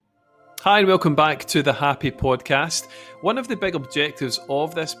Hi and welcome back to the HaPi Podcast. One of the big objectives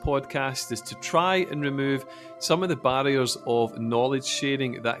of this podcast is to try and remove some of the barriers of knowledge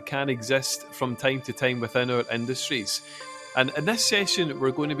sharing that can exist from time to time within our industries. And in this session, we're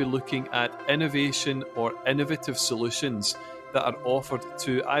going to be looking at innovation or innovative solutions that are offered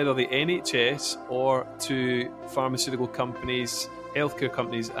to either the NHS or to pharmaceutical companies, healthcare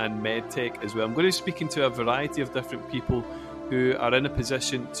companies and MedTech as well. I'm going to be speaking to a variety of different people who are in a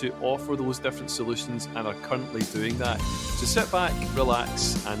position to offer those different solutions and are currently doing that. So sit back,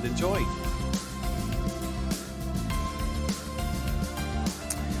 relax and enjoy.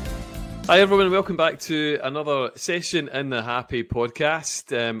 Hi everyone, welcome back to another session in the HaPi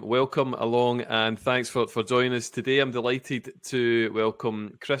Podcast. Welcome along and thanks for joining us today. I'm delighted to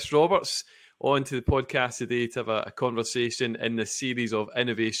welcome Chris Roberts onto the podcast today to have a conversation in the series of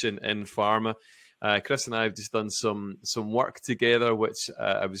innovation in pharma. Chris and I have just done some work together, which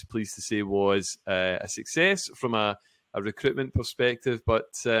I was pleased to say was a success from a recruitment perspective. But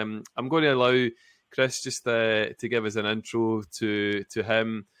I'm going to allow Chris just to give us an intro to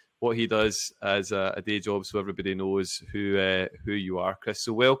him, what he does as a day job, so everybody knows who you are, Chris.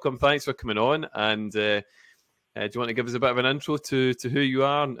 So welcome, thanks for coming on. And do you want to give us a bit of an intro to who you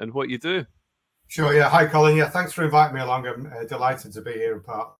are and what you do? Sure, yeah. Hi, Colin. Yeah, thanks for inviting me along. I'm delighted to be here and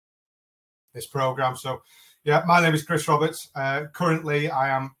part this program. So, yeah, my name is Chris Roberts. Currently,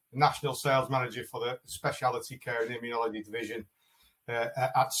 I am National Sales Manager for the Specialty Care and Immunology Division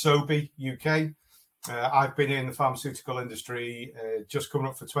at HaPi UK. I've been in the pharmaceutical industry just coming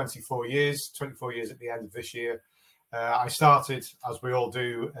up for 24 years at the end of this year. I started, as we all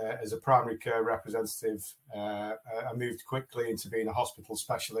do, as a primary care representative. I moved quickly into being a hospital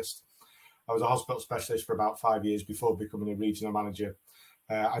specialist. I was a hospital specialist for about 5 years before becoming a regional manager.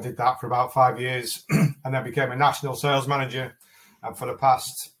 I did that for about 5 years and then became a national sales manager. And for the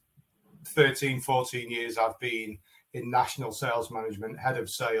past 13, 14 years, I've been in national sales management, head of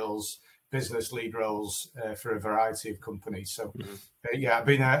sales, business lead roles for a variety of companies. So, I've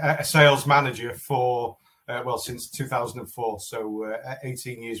been a sales manager for, since 2004. So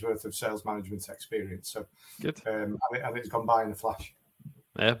 18 years worth of sales management experience. So good. And it's gone by in a flash.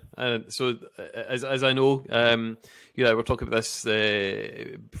 Yeah, and so as I know, we're talking about this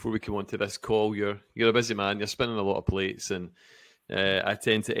before we come on to this call. You're a busy man. You're spinning a lot of plates, and I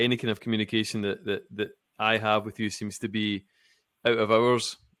tend to any kind of communication that I have with you seems to be out of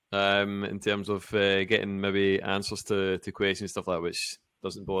hours in terms of getting maybe answers to questions, stuff like that, which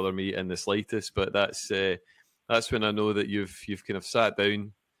doesn't bother me in the slightest. But that's when I know that you've kind of sat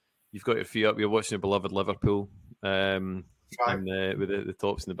down, you've got your feet up, you're watching your beloved Liverpool. Right. And with the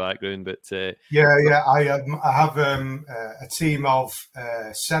tops in the background, but I have a team of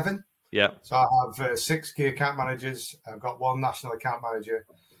 7. Yeah, so I have 6 key account managers. I've got 1 national account manager.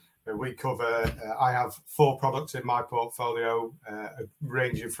 We cover. I have 4 products in my portfolio,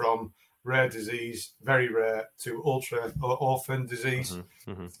 ranging from rare disease, very rare, to ultra orphan disease.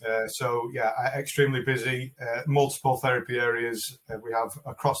 Extremely busy. Multiple therapy areas. We have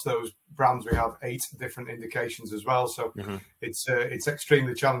across those brands. We have 8 different indications as well. So it's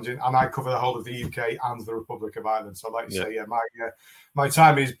extremely challenging. And I cover the whole of the UK and the Republic of Ireland. So, like you say, my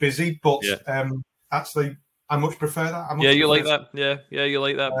time is busy, but actually, I much prefer that. You like that. Yeah, you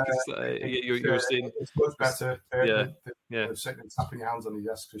like that because you were saying it's much better. Sitting and tapping your hands on the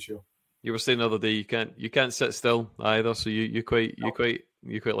desk for sure. You were saying the other day you can't sit still either, so you quite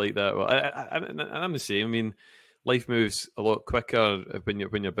like that. Well, and I'm the same. I mean, life moves a lot quicker when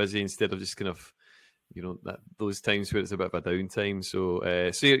you're busy instead of just kind of those times where it's a bit of a downtime. So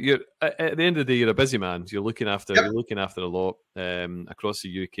you're at the end of the day, you're a busy man. You're looking after a lot across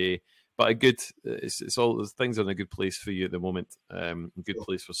the UK. But it's all things are in a good place for you at the moment. A good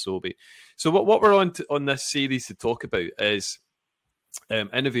place for HaPi. So what we're on this series to talk about is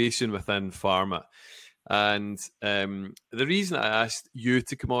innovation within pharma. And the reason I asked you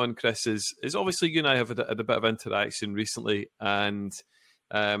to come on, Chris, is obviously you and I have had a bit of interaction recently, and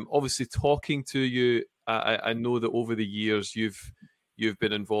obviously talking to you, I know that over the years you've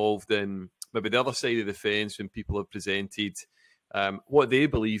been involved in maybe the other side of the fence when people have presented what they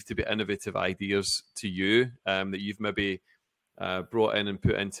believe to be innovative ideas to you that you've maybe brought in and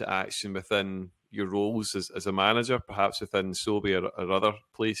put into action within your roles as a manager, perhaps within HaPi or other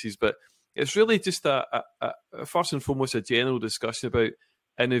places. But it's really just a first and foremost a general discussion about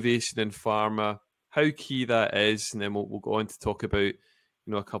innovation in pharma, how key that is, and then we'll go on to talk about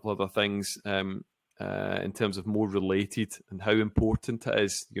a couple other things in terms of more related and how important it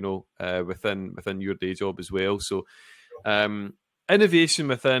is within your day job as well. So innovation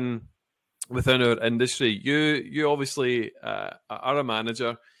within our industry. You obviously are a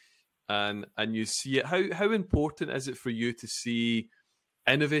manager. and you see it, how important is it for you to see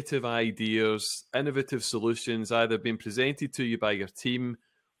innovative ideas, innovative solutions either being presented to you by your team,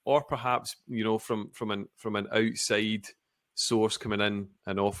 or perhaps from an outside source coming in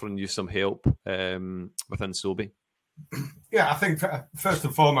and offering you some help within Sobi? Yeah, I think first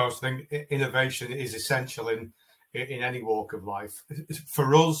and foremost, I think innovation is essential in any walk of life.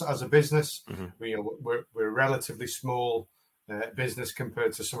 For us as a business, we're a relatively small business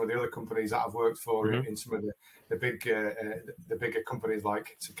compared to some of the other companies that I've worked for in some of the bigger companies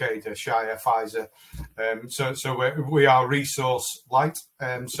like Takeda, Shire, Pfizer. So we are resource light.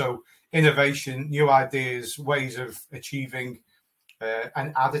 So innovation, new ideas, ways of achieving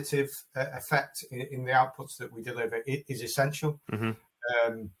an additive effect in the outputs that we deliver is essential.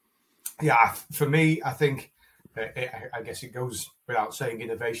 For me, I think I guess it goes without saying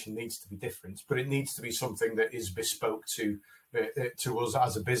innovation needs to be different, but it needs to be something that is bespoke to us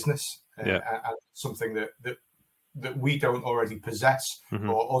as a business, and something that we don't already possess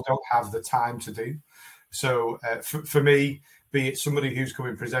or don't have the time to do. So for me, be it somebody who's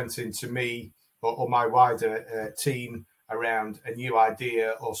coming presenting to me or my wider team around a new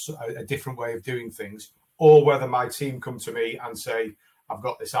idea or a different way of doing things, or whether my team come to me and say, I've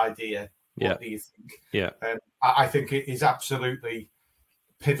got this idea, what do you think? I think it is absolutely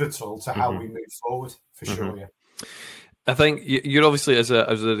pivotal to how we move forward, for sure. I think you're obviously, as a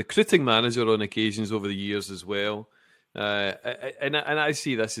recruiting manager on occasions over the years as well, and I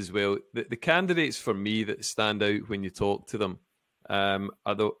see this as well. The candidates for me that stand out when you talk to them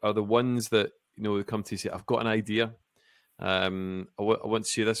are the ones that they come to you, say, I've got an idea. I want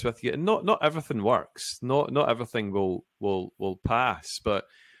to share this with you, and not everything works. Not everything will pass, but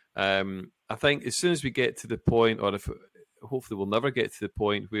I think as soon as we get to the point, or if hopefully we'll never get to the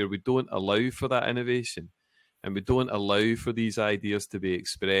point where we don't allow for that innovation and we don't allow for these ideas to be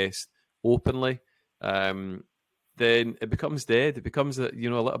expressed openly, then it becomes dead. It becomes a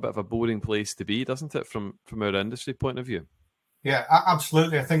little bit of a boring place to be, doesn't it, from our industry point of view? Yeah,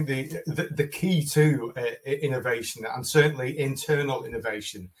 absolutely. I think the key to innovation, and certainly internal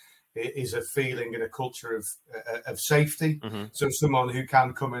innovation, is a feeling and a culture of safety. So someone who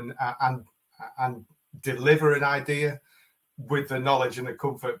can come in and deliver an idea with the knowledge and the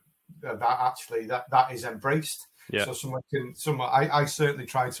comfort that actually that is embraced. So I certainly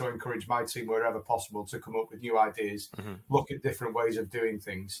try to encourage my team wherever possible to come up with new ideas, look at different ways of doing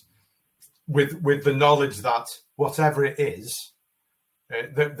things, with the knowledge that whatever it is,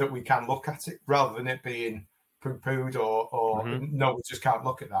 that we can look at it, rather than it being poo-pooed or no, we just can't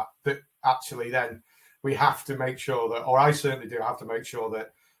look at that. But actually then we have to make sure that, or I certainly do have to make sure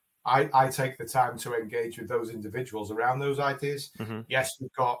that I take the time to engage with those individuals around those ideas. Yes,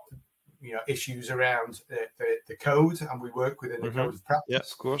 we've got issues around the code, and we work within the code of practice.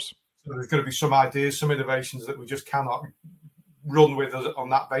 Yes, of course. So there's going to be some ideas, some innovations that we just cannot run with on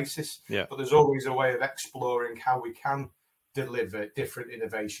that basis. But there's always a way of exploring how we can deliver different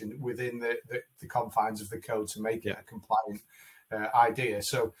innovation within the confines of the code to make it a compliant idea.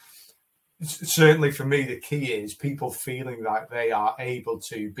 So certainly for me, the key is people feeling like they are able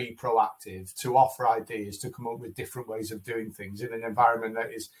to be proactive, to offer ideas, to come up with different ways of doing things in an environment that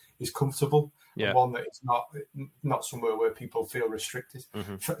is comfortable, and one that is not somewhere where people feel restricted.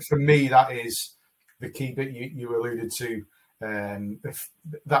 For me, that is the key bit you alluded to.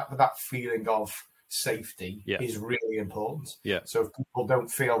 That feeling of safety is really important. So if people don't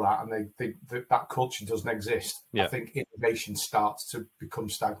feel that, and that culture doesn't exist, I think innovation starts to become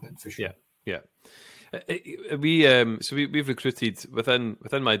stagnant, for sure. We've recruited within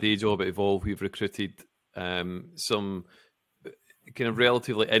my day job at Evolve. We've recruited some kind of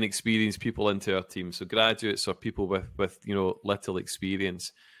relatively inexperienced people into our team, so graduates or people with little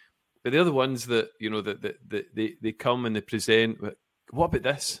experience. But they're the ones that that they come and they present with, what about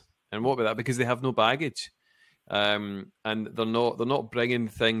this and what about that, because they have no baggage, and they're not bringing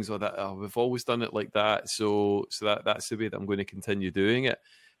things that we've always done it like that, so that's the way that I'm going to continue doing it.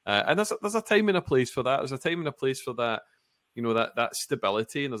 And there's a time and a place for that. There's a time and a place for that, that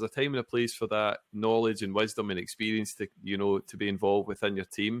stability, and there's a time and a place for that knowledge and wisdom and experience to to be involved within your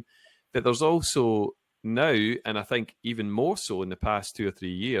team. But there's also now, and I think even more so in the past 2 or 3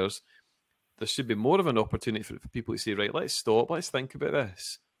 years, there should be more of an opportunity for people to say, right, let's stop, let's think about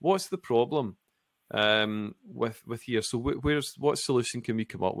this. What's the problem with here? So what solution can we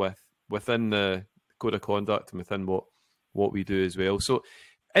come up with within the code of conduct and within what we do as well? So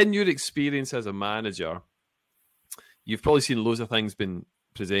in your experience as a manager, you've probably seen loads of things been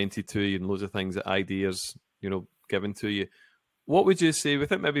presented to you and loads of things, ideas, given to you. What would you say,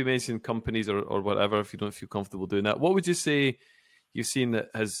 without maybe mentioning companies or whatever, if you don't feel comfortable doing that, what would you say you've seen that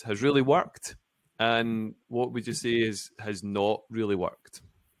has really worked, and what would you say has not really worked?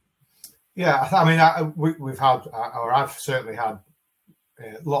 Yeah, I mean, we've had, or I've certainly had,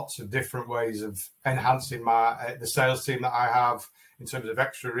 lots of different ways of enhancing the sales team that I have in terms of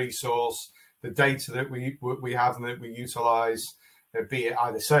extra resource, the data that we have and that we utilize, be it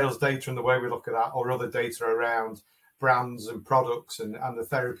either sales data and the way we look at that, or other data around brands and products and the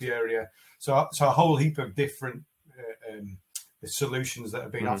therapy area. So a whole heap of different solutions that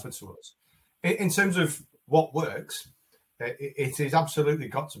have been offered to us. In terms of what works, it is absolutely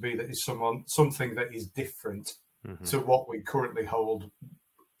got to be that is something that is different to what we currently hold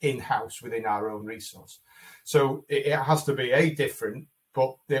in-house within our own resource. So it has to be different,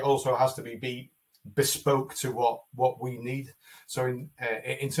 but it also has to be bespoke to what we need. So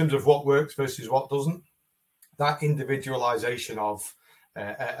in terms of what works versus what doesn't, that individualization of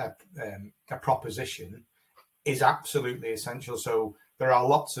a proposition is absolutely essential. So there are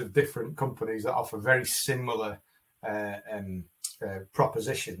lots of different companies that offer very similar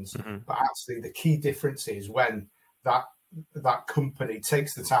propositions, but actually the key difference is when that company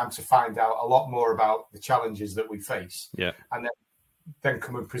takes the time to find out a lot more about the challenges that we face, and then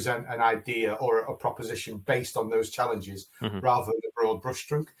come and present an idea or a proposition based on those challenges rather than a broad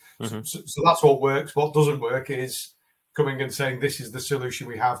brushstroke. So that's what works. What doesn't work is coming and saying, this is the solution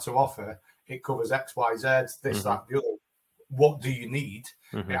we have to offer. It covers X, Y, Z, this, that, the other. What do you need?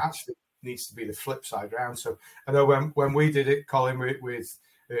 It actually needs to be the flip side round. So I know when we did it, Colin,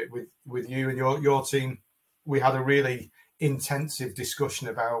 with you and your team, we had a really intensive discussion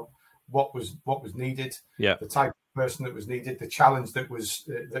about what was needed, the type of person that was needed, the challenge that was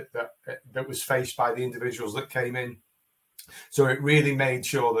that was faced by the individuals that came in. So it really made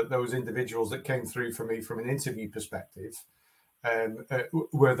sure that those individuals that came through for me from an interview perspective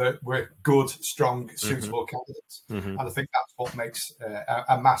were good, strong, suitable candidates. And I think that's what makes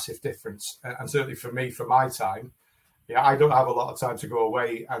a massive difference. And certainly for me, for my time, I don't have a lot of time to go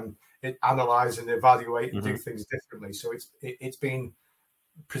away and analyze and evaluate and do things differently. So it's been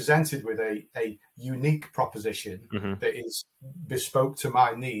presented with a unique proposition that is bespoke to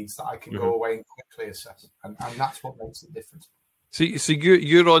my needs that I can go away and quickly assess, and that's what makes it different. So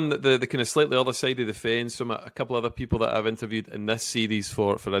you're on the kind of slightly other side of the fence from a couple other people that I've interviewed in this series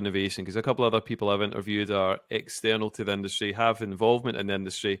for innovation, because a couple other people I've interviewed are external to the industry, have involvement in the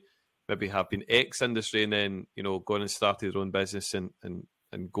industry, maybe have been ex-industry, and then gone and started their own business and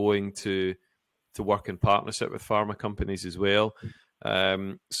going to work in partnership with pharma companies as well.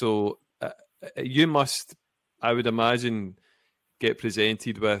 So you must, I would imagine, get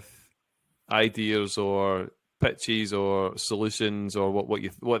presented with ideas or pitches or solutions or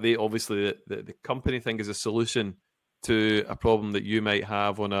what they obviously the company think is a solution to a problem that you might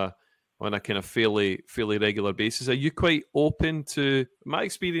have on a kind of fairly regular basis. Are you quite open to? My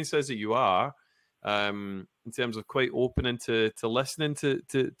experience is that you are, in terms of quite open into listening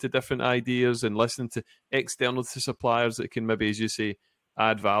to different ideas and listening to external to suppliers that can maybe, as you say,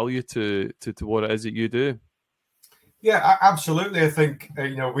 add value to what it is that you do. Yeah, absolutely. I think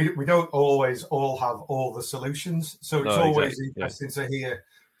we don't always all have all the solutions, so it's always interesting to hear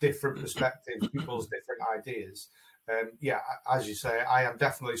different perspectives, people's different ideas. As you say, I am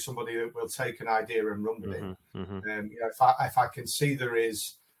definitely somebody that will take an idea and run with it. If I can see there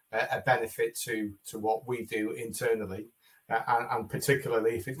is a benefit to what we do internally, and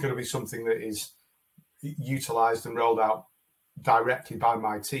particularly if it's going to be something that is utilised and rolled out directly by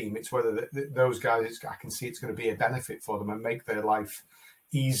my team, it's whether those guys, I can see it's going to be a benefit for them and make their life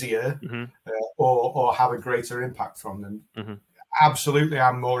easier, or have a greater impact from them. Absolutely,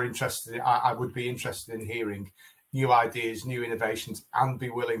 I'm more interested. I would be interested in hearing new ideas, new innovations, and be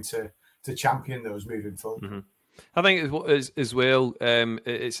willing to champion those moving forward. I think as well,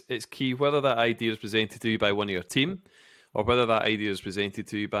 it's key whether that idea is presented to you by one of your team or whether that idea is presented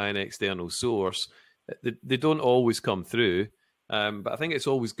to you by an external source. They don't always come through. But I think it's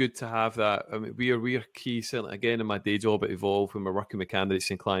always good to have that. I mean, we are key, certainly again in my day job at Evolve, when we're working with candidates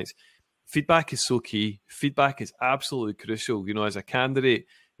and clients. Feedback is so key. Feedback is absolutely crucial. As a candidate,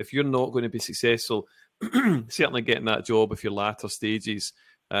 if you're not going to be successful, certainly getting that job if you're latter stages,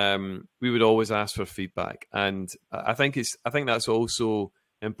 we would always ask for feedback. And I think that's also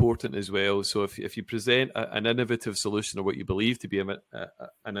important as well. So if you present an innovative solution or what you believe to be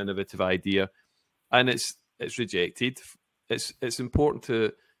an innovative idea, and it's rejected, it's important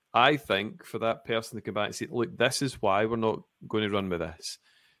to, I think, for that person to come back and say, look, this is why we're not going to run with this,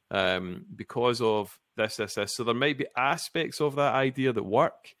 because of this. So there might be aspects of that idea that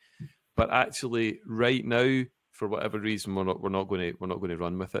work, but actually right now, for whatever reason, we're not going to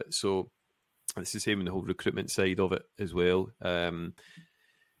run with it. So It's the same in the whole recruitment side of it as well.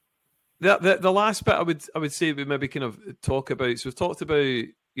 The last bit I would say we maybe kind of talk about. So we've talked about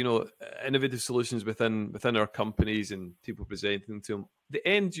innovative solutions within our companies and people presenting to them. The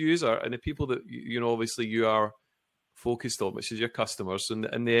end user and the people that obviously you are focused on, which is your customers and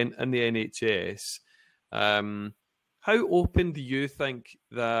the NHS. How open do you think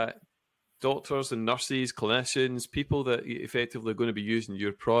that doctors and nurses, clinicians, people that effectively are going to be using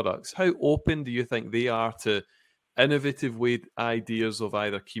your products, how open do you think they are to innovative ideas of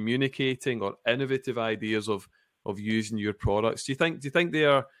either communicating or innovative ideas of using your products? Do you think they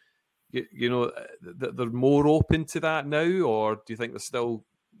are, that they're more open to that now, or do you think they're still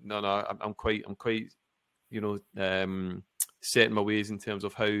no? I'm quite set in my ways in terms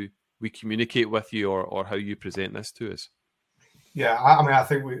of how we communicate with you or how you present this to us? Yeah, I mean, I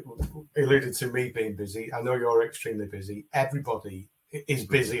think we alluded to me being busy. I know you're extremely busy. Everybody is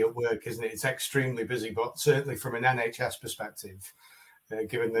busy at work, isn't it? It's extremely busy, but certainly from an NHS perspective,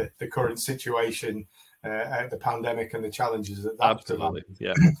 given the current situation, the pandemic and the challenges that absolutely,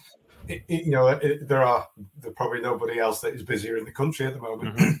 yeah. There's probably nobody else that is busier in the country at the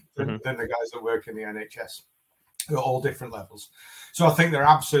moment than the guys that work in the NHS at all different levels. So I think there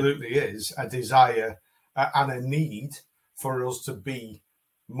absolutely is a desire and a need for us to be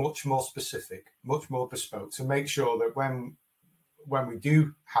much more specific, much more bespoke, to make sure that when we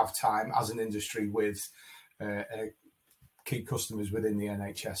do have time as an industry with key customers within the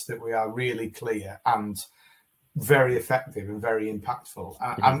NHS, that we are really clear and very effective and very impactful.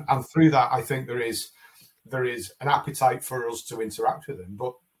 And through that, I think there is an appetite for us to interact with them,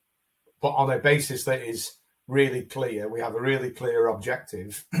 but on a basis that is really clear. We have a really clear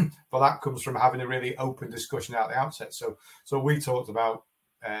objective, but that comes from having a really open discussion at the outset. So we talked about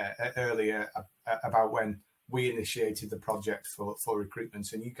earlier about when we initiated the project for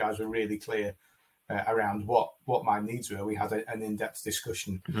recruitment, and you guys were really clear around what my needs were. We had an in-depth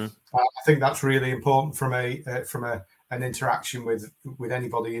discussion. I think that's really important from an interaction with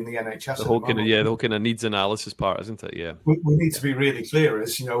anybody in the NHS. The whole kind of needs analysis part, isn't it? Yeah, we need to be really clear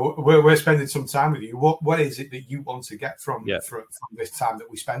as we're spending some time with you. What is it that you want to get from this time that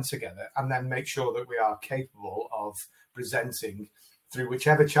we spend together, and then make sure that we are capable of presenting through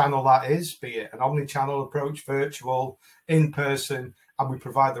whichever channel that is, be it an omni-channel approach, virtual, in person, and we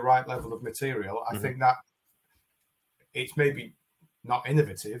provide the right level of material. I think that it's maybe not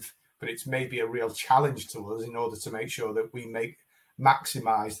innovative, but it's maybe a real challenge to us in order to make sure that we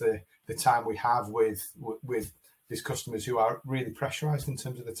maximize the time we have with these customers who are really pressurized in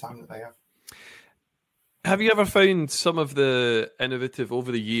terms of the time that they have. Have you ever found some of the innovative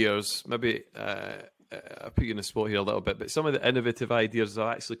over the years, maybe I put you in the spot here a little bit, but some of the innovative ideas have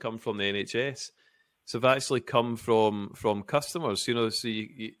actually come from the NHS? So they've actually come from customers, so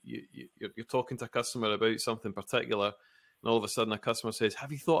you're talking to a customer about something particular, and all of a sudden a customer says,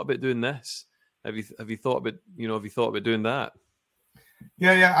 "Have you thought about doing this? Have you thought about doing that?"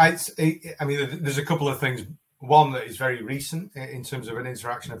 Yeah. I mean, there's a couple of things. One that is very recent in terms of an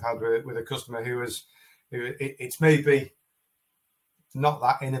interaction I've had with a customer who it's maybe not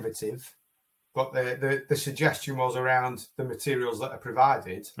that innovative, but the suggestion was around the materials that are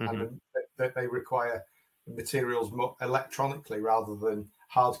provided and that they require materials more electronically rather than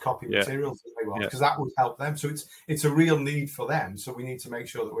hard copy materials that they want, because that would help them. So it's a real need for them. So we need to make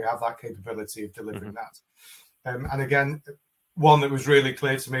sure that we have that capability of delivering that. And again, one that was really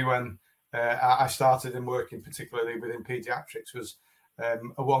clear to me when I started in working particularly within paediatrics was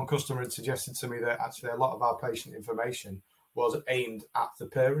one customer had suggested to me that actually a lot of our patient information was aimed at the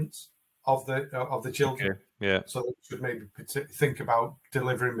parents of the children. Okay. So we should maybe think about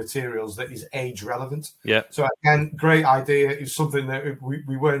delivering materials that is age relevant. Yeah. So again, great idea. It's something that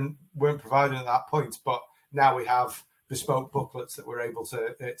we weren't providing at that point, but now we have bespoke booklets that we're able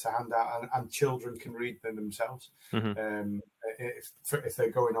to hand out, and children can read them themselves if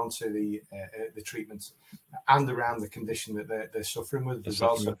they're going on to the treatments and around the condition that they're suffering with as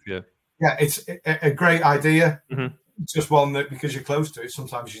well. So, it's a great idea. It's just one that, because you're close to it,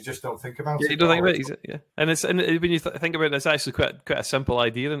 sometimes you just don't think about it. You don't think about it, and when you think about it, it's actually quite a simple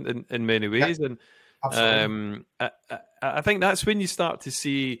idea in many ways. And absolutely. I think that's when you start to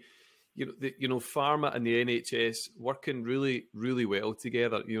see, pharma and the NHS working really, really well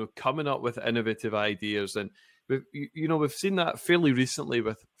together. Coming up with innovative ideas, and we've seen that fairly recently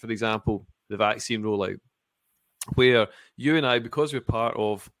with, for example, the vaccine rollout, where you and I, because we're part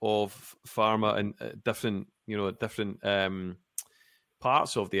of pharma and different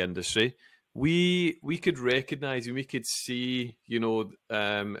parts of the industry, we could recognize and we could see,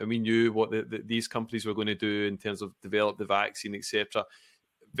 and we knew what these companies were going to do in terms of develop the vaccine, etc.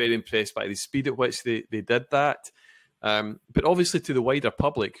 very impressed by the speed at which they did that. But obviously, to the wider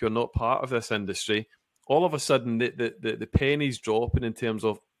public who are not part of this industry, all of a sudden the penny's dropping in terms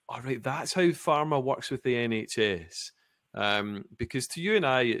of, all right, that's how pharma works with the NHS. Because to you and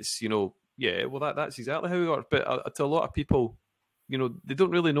I, it's, yeah, well, that's exactly how it works. But to a lot of people, they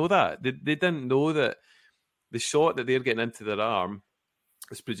don't really know that. They didn't know that the shot that they're getting into their arm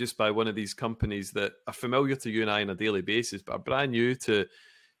is produced by one of these companies that are familiar to you and I on a daily basis, but are brand new to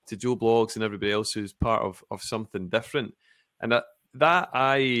Joe Blogs and everybody else who's part of something different. And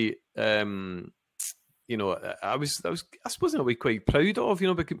I suppose in a way quite proud of,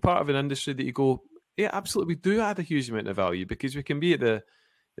 becoming part of an industry that you go, yeah, absolutely, we do add a huge amount of value, because we can be at the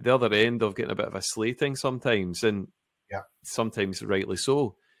other end of getting a bit of a slating sometimes, and sometimes rightly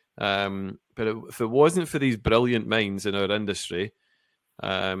so. But if it wasn't for these brilliant minds in our industry,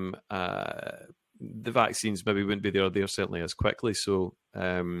 the vaccines maybe wouldn't be there certainly as quickly. So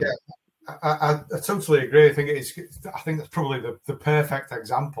I totally agree. I think that's probably the perfect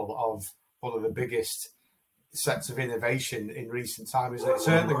example of one of the biggest sets of innovation in recent times,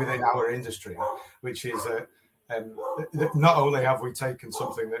 certainly within our industry, which is that not only have we taken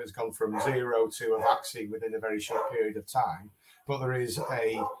something that has gone from zero to a vaccine within a very short period of time, but there is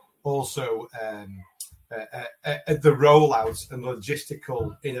also the rollout and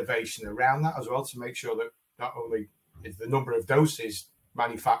logistical innovation around that as well, to make sure that not only is the number of doses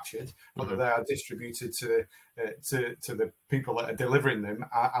manufactured, but that they are distributed to the people that are delivering them,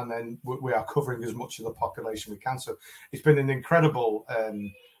 and then we are covering as much of the population we can. So it's been an incredible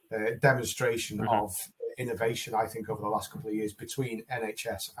demonstration of innovation, I think, over the last couple of years between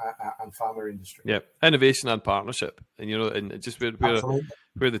NHS and pharma industry. Yeah, innovation and partnership, and and just where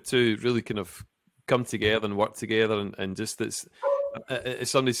the two really kind of come together and work together, and just it's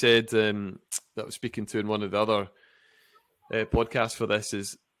as somebody said that I was speaking to in one of the other podcasts for this,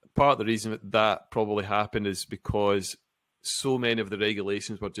 is part of the reason that probably happened is because so many of the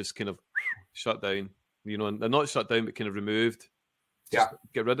regulations were just kind of shut down, and they're not shut down but kind of removed. Just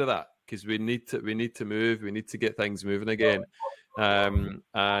get rid of that, because we need to move, we need to get things moving again, and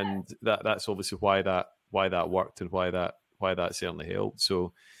that's obviously why that worked, and why that certainly helped.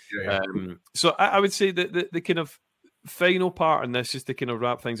 So so I would say that the kind of final part in this, just to kind of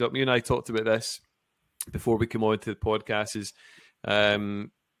wrap things up, you and I talked about this before we come on to the podcast, is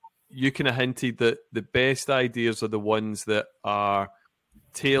you kind of hinted that the best ideas are the ones that are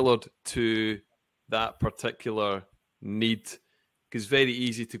tailored to that particular need. Because it's very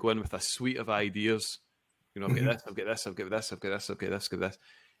easy to go in with a suite of ideas. I've got this, I've got this, I've got this, I've got this, I've got this, I've got this.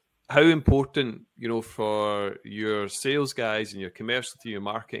 How important, for your sales guys and your commercial team, your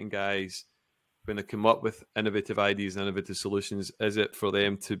marketing guys, when they come up with innovative ideas and innovative solutions, is it for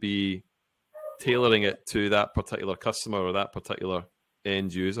them to be tailoring it to that particular customer or that particular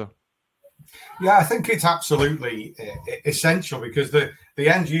end user? Yeah, I think it's absolutely essential, because the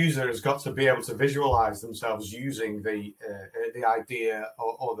end user has got to be able to visualize themselves using the idea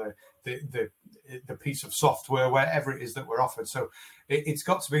or the piece of software, wherever it is that we're offered. So it's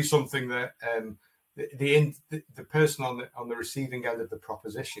got to be something that the person on the receiving end of the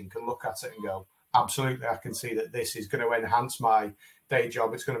proposition can look at it and go, absolutely, I can see that this is going to enhance my day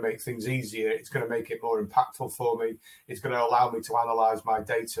job. It's going to make things easier. It's going to make it more impactful for me. It's going to allow me to analyze my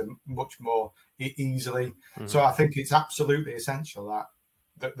data much more easily. So I think it's absolutely essential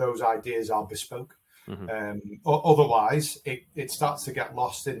that those ideas are bespoke. Otherwise, it starts to get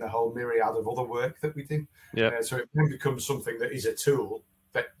lost in the whole myriad of other work that we do. So it then becomes something that is a tool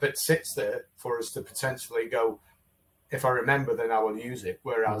that sits there for us to potentially go, if I remember, then I will use it.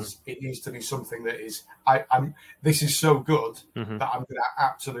 Whereas it needs to be something that is, this is so good that I'm going to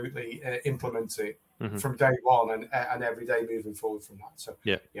absolutely implement it from day one and every day moving forward from that. So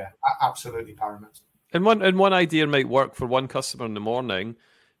absolutely paramount. And one idea might work for one customer in the morning,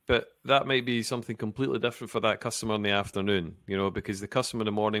 but that might be something completely different for that customer in the afternoon. Because the customer in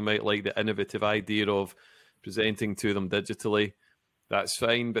the morning might like the innovative idea of presenting to them digitally. That's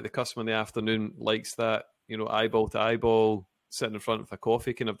fine, but the customer in the afternoon likes that, eyeball to eyeball, sitting in front of a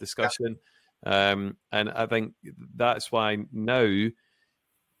coffee kind of discussion. And I think that's why now,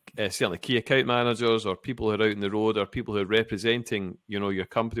 certainly key account managers or people who are out on the road or people who are representing, your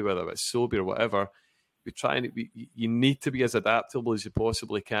company, whether it's Sobe or whatever, you need to be as adaptable as you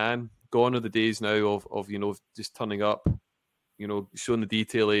possibly can. Gone are the days now of just turning up, showing the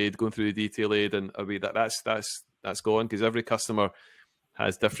detail aid, going through the detail aid, and that's gone, because every customer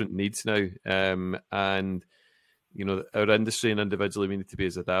has different needs now, and our industry and individually we need to be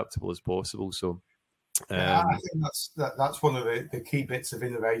as adaptable as possible. So I think that's one of the key bits of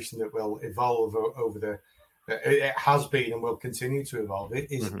innovation that will evolve over it has been and will continue to evolve.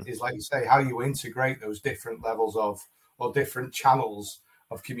 It is like you say, how you integrate those different levels of or different channels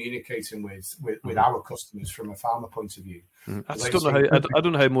of communicating with our customers from a pharma point of view. I just don't know how. I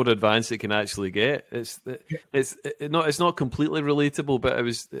don't know how more advanced it can actually get. It's not completely relatable, but I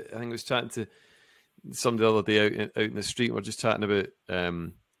think I was chatting to somebody the other day out in the street. We're just chatting about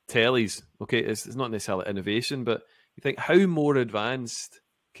tellies. Okay, it's not necessarily innovation, but you think how more advanced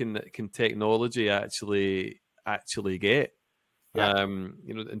can technology actually get? Yeah.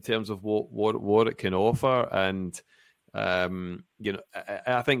 In terms of what it can offer, and I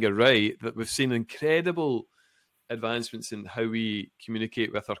think you're right that we've seen incredible advancements in how we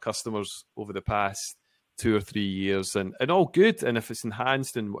communicate with our customers over the past 2 or 3 years, and all good. And if it's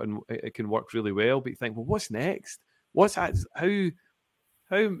enhanced and it can work really well, but you think, well, what's next? What's that? How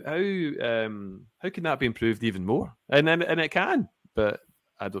can that be improved even more? And it can, but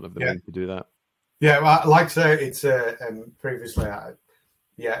I don't have the mind to do that. Yeah, well, like I say, it's previously.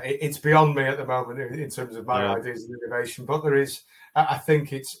 It's beyond me at the moment in terms of my ideas of innovation. But there is, I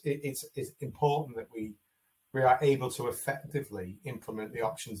think it's important that we are able to effectively implement the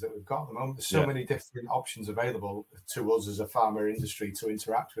options that we've got at the moment. There's so many different options available to us as a pharma industry to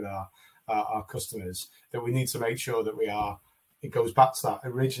interact with our customers that we need to make sure that we are. It goes back to that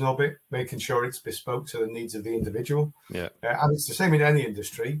original bit, making sure it's bespoke to the needs of the individual. Yeah, and it's the same in any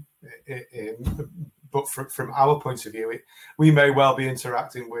industry. But from our point of view, we may well be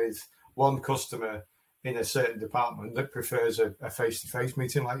interacting with one customer in a certain department that prefers a face-to-face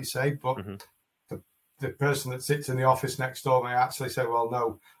meeting, like you say. But the person that sits in the office next door may actually say, well,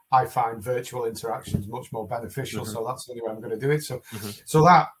 no, I find virtual interactions much more beneficial. So that's the only way I'm going to do it. So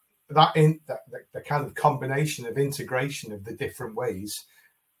that the kind of combination of integration of the different ways,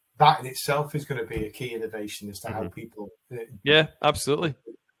 that in itself is going to be a key innovation as to how people. Yeah, absolutely.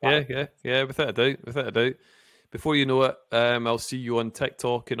 Yeah, without a doubt. Before you know it, I'll see you on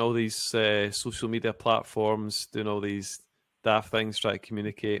TikTok and all these social media platforms doing all these daft things, trying to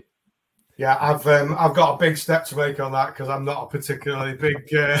communicate. Yeah, I've got a big step to make on that because I'm not a particularly big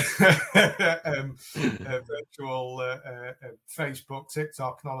virtual Facebook,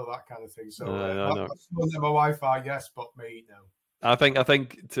 TikTok, none of that kind of thing. So no. My wife are, yes, but me, no. I think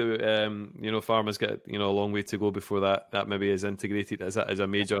to pharma's got a long way to go before that maybe is integrated as a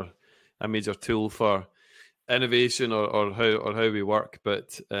major tool for innovation or how we work.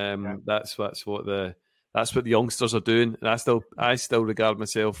 But that's what the youngsters are doing, and I still regard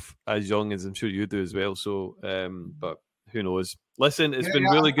myself as young, as I'm sure you do as well. So, but who knows? Listen, it's been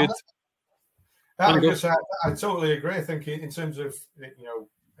really good. I totally agree. I think in terms of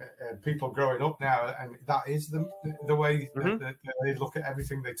people growing up now, and that is the way that they look at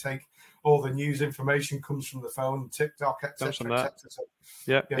everything. They take all the news information comes from the phone, TikTok, etc. So, so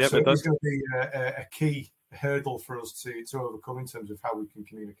it does. Going to be a key hurdle for us to overcome in terms of how we can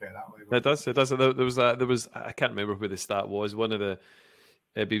communicate that way. It does. There was I can't remember where the stat was. One of the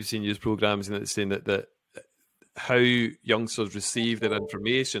BBC News programs, and it's saying that how youngsters receive their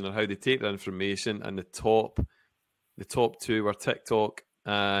information or how they take their information, and the top two were TikTok,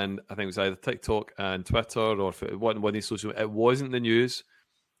 and I think it was either TikTok and Twitter, or if it wasn't one of these social. It wasn't the news.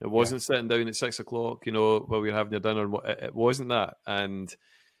 It wasn't sitting down at 6 o'clock, while we were having your dinner. It wasn't that, and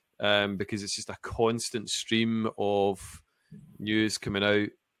because it's just a constant stream of news coming out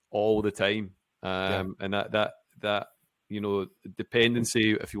all the time, and that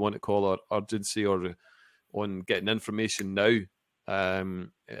dependency, if you want to call it, urgency or on getting information now,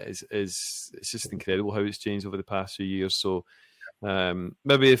 is it's just incredible how it's changed over the past few years. So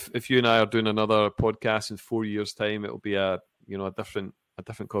maybe if you and I are doing another podcast in 4 years' time, it'll be a different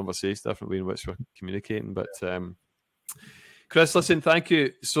conversation, different way in which we're communicating. But Chris, listen, thank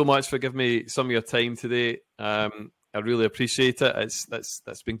you so much for giving me some of your time today. I really appreciate it.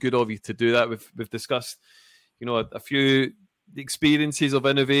 That's been good of you to do that. We've discussed, a few experiences of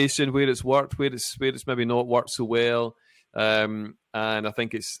innovation, where it's worked, where it's maybe not worked so well. And I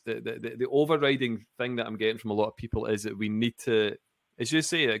think it's the overriding thing that I'm getting from a lot of people is that we need to, as you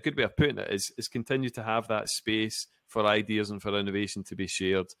say, a good way of putting it is continue to have that space for ideas and for innovation to be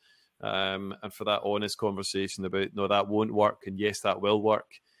shared. And for that honest conversation about, no, that won't work, and yes, that will work,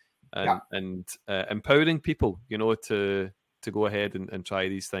 and empowering people, to go ahead and try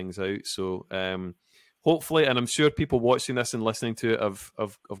these things out. So hopefully, and I'm sure people watching this and listening to it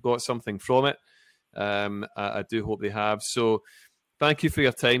have got something from it. I do hope they have. So thank you for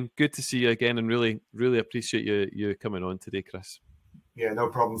your time. Good to see you again, and really, really appreciate you coming on today, Chris. Yeah, no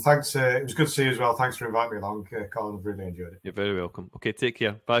problem. Thanks. It was good to see you as well. Thanks for inviting me along, Colin. I've really enjoyed it. You're very welcome. Okay, take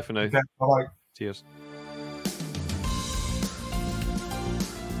care. Bye for now. Okay, bye-bye. Cheers.